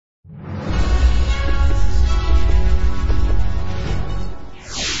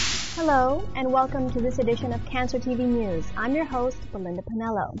Hello, and welcome to this edition of CancerTV News. I'm your host, Belinda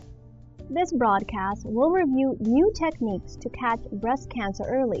Pinello. This broadcast will review new techniques to catch breast cancer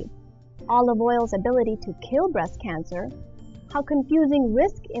early, olive oil's ability to kill breast cancer, how confusing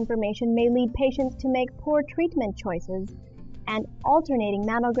risk information may lead patients to make poor treatment choices, and alternating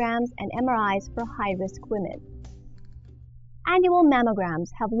mammograms and MRIs for high-risk women. Annual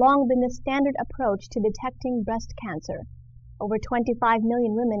mammograms have long been the standard approach to detecting breast cancer. Over 25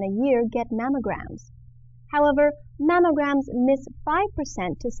 million women a year get mammograms. However, mammograms miss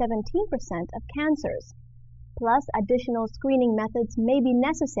 5% to 17% of cancers. Plus, additional screening methods may be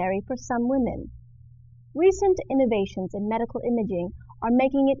necessary for some women. Recent innovations in medical imaging are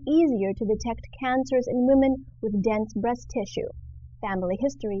making it easier to detect cancers in women with dense breast tissue, family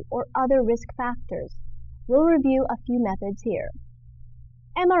history, or other risk factors. We'll review a few methods here.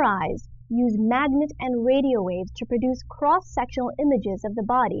 MRIs use magnet and radio waves to produce cross-sectional images of the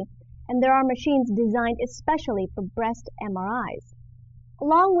body, and there are machines designed especially for breast MRIs.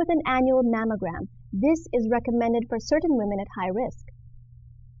 Along with an annual mammogram, this is recommended for certain women at high risk.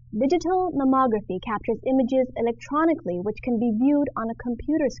 Digital mammography captures images electronically which can be viewed on a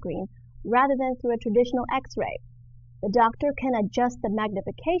computer screen rather than through a traditional X-ray. The doctor can adjust the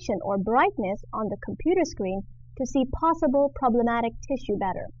magnification or brightness on the computer screen to see possible problematic tissue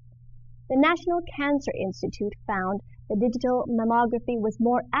better. The National Cancer Institute found the digital mammography was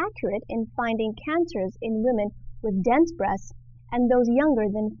more accurate in finding cancers in women with dense breasts and those younger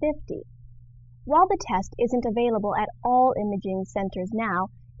than 50. While the test isn't available at all imaging centers now,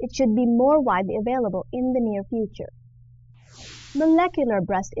 it should be more widely available in the near future. Molecular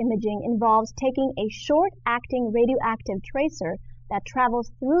breast imaging involves taking a short-acting radioactive tracer that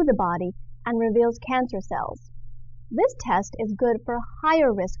travels through the body and reveals cancer cells. This test is good for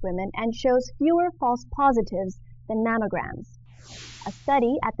higher-risk women and shows fewer false positives than mammograms. A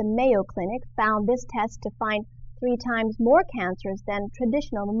study at the Mayo Clinic found this test to find 3 times more cancers than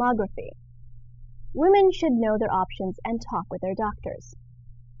traditional mammography. Women should know their options and talk with their doctors.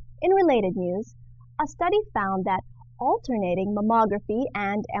 In related news, a study found that alternating mammography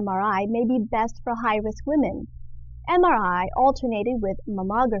and MRI may be best for high-risk women. MRI alternated with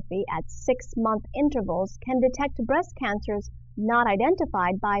mammography at 6-month intervals can detect breast cancers not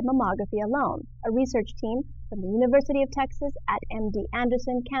identified by mammography alone, a research team from the University of Texas at MD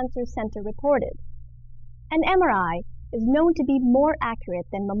Anderson Cancer Center reported. An MRI is known to be more accurate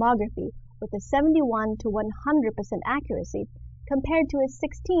than mammography with a 71 to 100% accuracy compared to a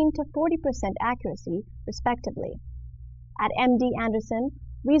 16 to 40% accuracy, respectively. At MD Anderson,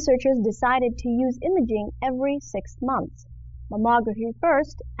 researchers decided to use imaging every 6 months, mammography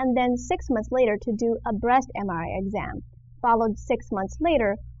first, and then 6 months later to do a breast MRI exam, followed 6 months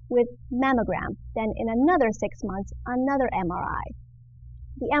later with mammogram, then in another 6 months, another MRI.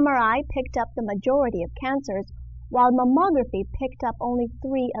 The MRI picked up the majority of cancers, while mammography picked up only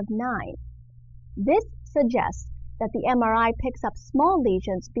 3 of 9. This suggests that the MRI picks up small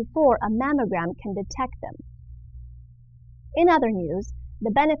lesions before a mammogram can detect them. In other news, the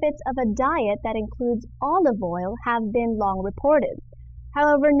benefits of a diet that includes olive oil have been long reported.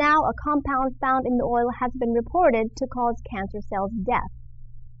 However, now a compound found in the oil has been reported to cause cancer cells death.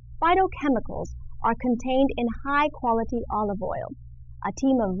 Phytochemicals are contained in high-quality olive oil. A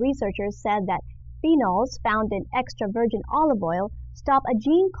team of researchers said that phenols found in extra virgin olive oil stop a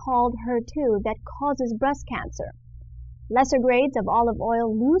gene called HER2 that causes breast cancer. Lesser grades of olive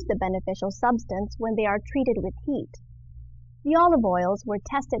oil lose the beneficial substance when they are treated with heat. The olive oils were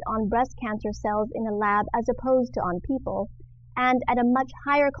tested on breast cancer cells in a lab as opposed to on people, and at a much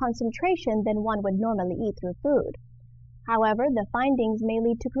higher concentration than one would normally eat through food. However, the findings may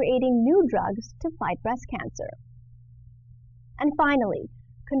lead to creating new drugs to fight breast cancer. And finally,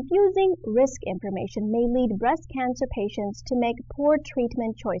 confusing risk information may lead breast cancer patients to make poor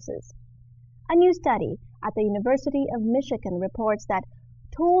treatment choices. A new study at the University of Michigan reports that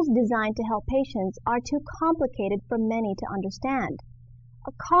tools designed to help patients are too complicated for many to understand.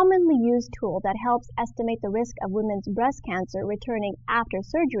 A commonly used tool that helps estimate the risk of women's breast cancer returning after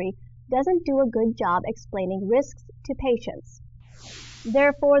surgery doesn't do a good job explaining risks to patients.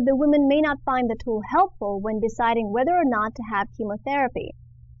 Therefore, the women may not find the tool helpful when deciding whether or not to have chemotherapy.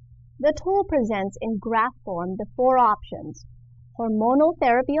 The tool presents in graph form the 4 options: hormonal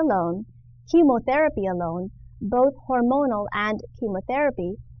therapy alone, chemotherapy alone, both hormonal and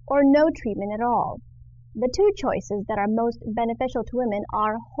chemotherapy, or no treatment at all. The 2 choices that are most beneficial to women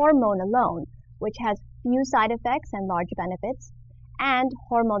are hormone alone, which has few side effects and large benefits, and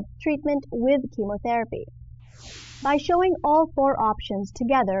hormone treatment with chemotherapy. By showing all 4 options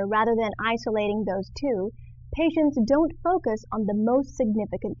together rather than isolating those 2, patients don't focus on the most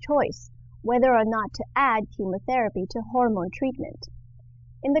significant choice, whether or not to add chemotherapy to hormone treatment.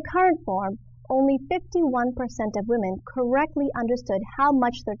 In the current form, only 51% of women correctly understood how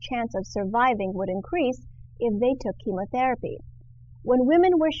much their chance of surviving would increase if they took chemotherapy. When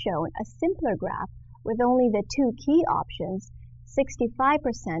women were shown a simpler graph with only the two key options,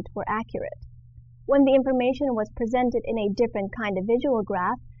 65% were accurate. When the information was presented in a different kind of visual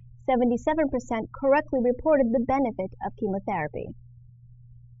graph, 77% correctly reported the benefit of chemotherapy.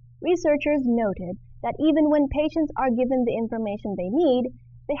 Researchers noted that even when patients are given the information they need,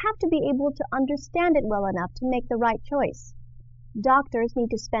 they have to be able to understand it well enough to make the right choice. Doctors need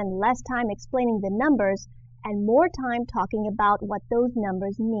to spend less time explaining the numbers and more time talking about what those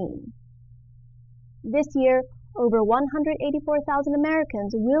numbers mean. This year, over 184,000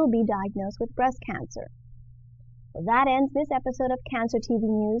 Americans will be diagnosed with breast cancer. Well, that ends this episode of Cancer TV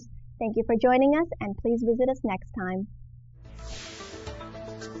News. Thank you for joining us, and please visit us next time.